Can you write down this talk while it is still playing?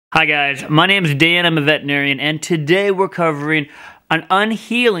Hi guys, my name is Dan, I'm a veterinarian, and today we're covering an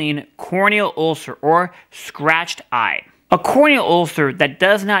unhealing corneal ulcer or scratched eye. A corneal ulcer that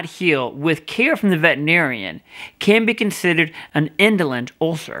does not heal with care from the veterinarian can be considered an indolent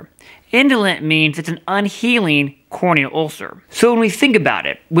ulcer. Indolent means it's an unhealing corneal ulcer. So when we think about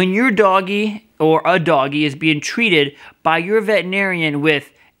it, when your doggy or a doggy is being treated by your veterinarian with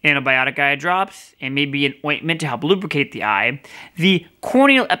antibiotic eye drops, and maybe an ointment to help lubricate the eye, the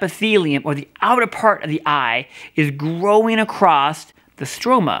corneal epithelium, or the outer part of the eye, is growing across the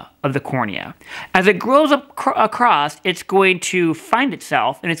stroma of the cornea. As it grows across, it's going to find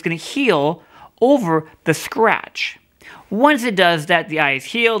itself, and it's going to heal over the scratch. Once it does that, the eye is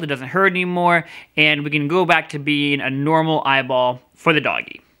healed, it doesn't hurt anymore, and we can go back to being a normal eyeball for the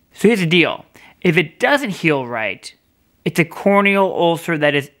doggy. So here's the deal. If it doesn't heal right, it's a corneal ulcer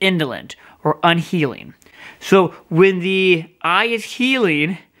that is indolent or unhealing. So when the eye is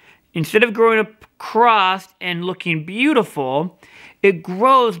healing, instead of growing across and looking beautiful, it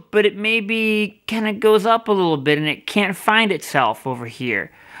grows, but it maybe kind of goes up a little bit and it can't find itself over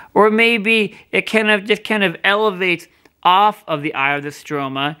here. Or maybe it just kind of elevates off of the eye of the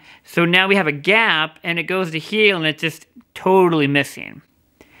stroma. So now we have a gap and it goes to heal and it's just totally missing.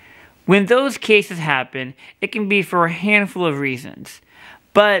 When those cases happen, it can be for a handful of reasons.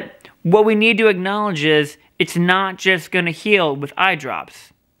 But what we need to acknowledge is it's not just going to heal with eye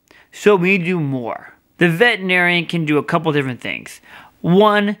drops. So we need to do more. The veterinarian can do a couple different things.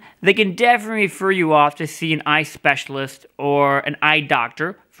 One, they can definitely refer you off to see an eye specialist or an eye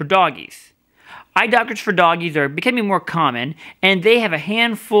doctor for doggies. Eye doctors for doggies are becoming more common, and they have a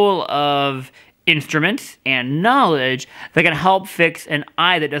handful of instruments and knowledge that can help fix an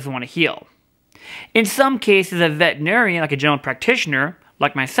eye that doesn't want to heal. In some cases, a veterinarian, like a general practitioner,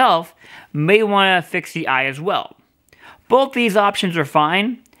 like myself, may want to fix the eye as well. Both these options are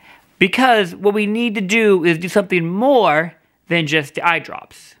fine because what we need to do is do something more than just the eye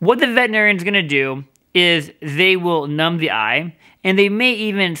drops. What the veterinarian is going to do is they will numb the eye, and they may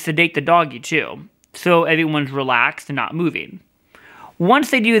even sedate the doggy too, so everyone's relaxed and not moving.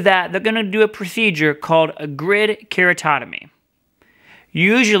 Once they do that, they're going to do a procedure called a grid keratotomy.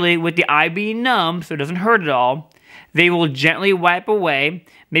 Usually, with the eye being numb, so it doesn't hurt at all, they will gently wipe away,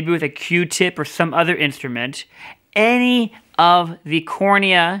 maybe with a Q-tip or some other instrument, any of the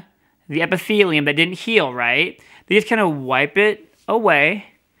cornea, the epithelium that didn't heal right. They just kind of wipe it away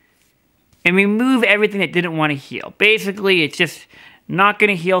and remove everything that didn't want to heal. Basically, it's just not going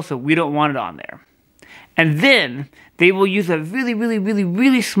to heal, so we don't want it on there. And then they will use a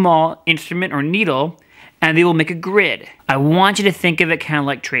really small instrument or needle, and they will make a grid. I want you to think of it kind of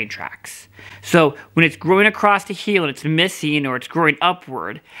like train tracks. So when it's growing across to heal and it's missing or it's growing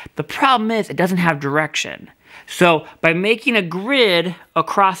upward, the problem is it doesn't have direction. So by making a grid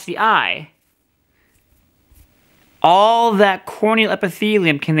across the eye, all that corneal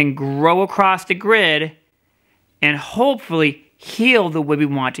epithelium can then grow across the grid and hopefully heal the way we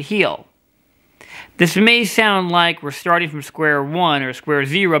want to heal. This may sound like we're starting from square one or square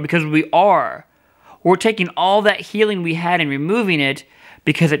zero because we are. We're taking all that healing we had and removing it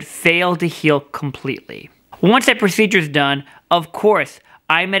because it failed to heal completely. Once that procedure is done, of course,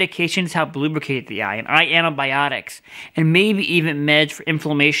 eye medications help lubricate the eye, and eye antibiotics, and maybe even meds for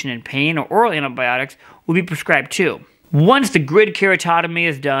inflammation and pain or oral antibiotics will be prescribed too. Once the grid keratotomy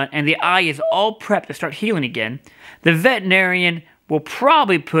is done and the eye is all prepped to start healing again, the veterinarian will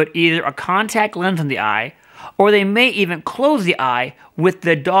probably put either a contact lens on the eye, or they may even close the eye with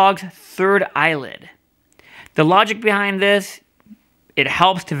the dog's third eyelid. The logic behind this, it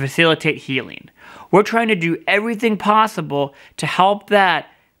helps to facilitate healing. We're trying to do everything possible to help that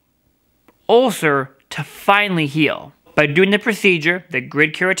ulcer to finally heal. By doing the procedure, the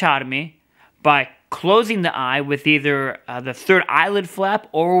grid keratotomy, by closing the eye with either the third eyelid flap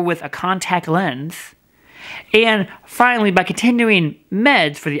or with a contact lens, and finally, by continuing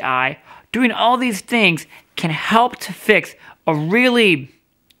meds for the eye, doing all these things can help to fix a really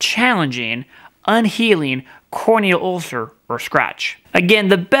challenging, unhealing corneal ulcer or scratch. Again,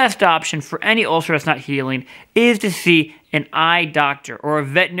 the best option for any ulcer that's not healing is to see an eye doctor or a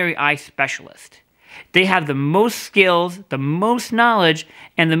veterinary eye specialist. They have the most skills, the most knowledge,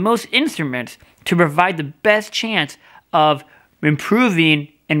 and the most instruments to provide the best chance of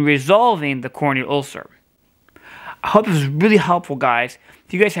improving and resolving the corneal ulcer. I hope this was really helpful, guys.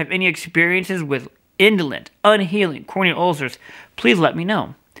 If you guys have any experiences with indolent, unhealing corneal ulcers, please let me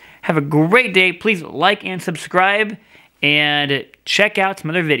know. Have a great day. Please like and subscribe, and check out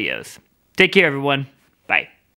some other videos. Take care, everyone.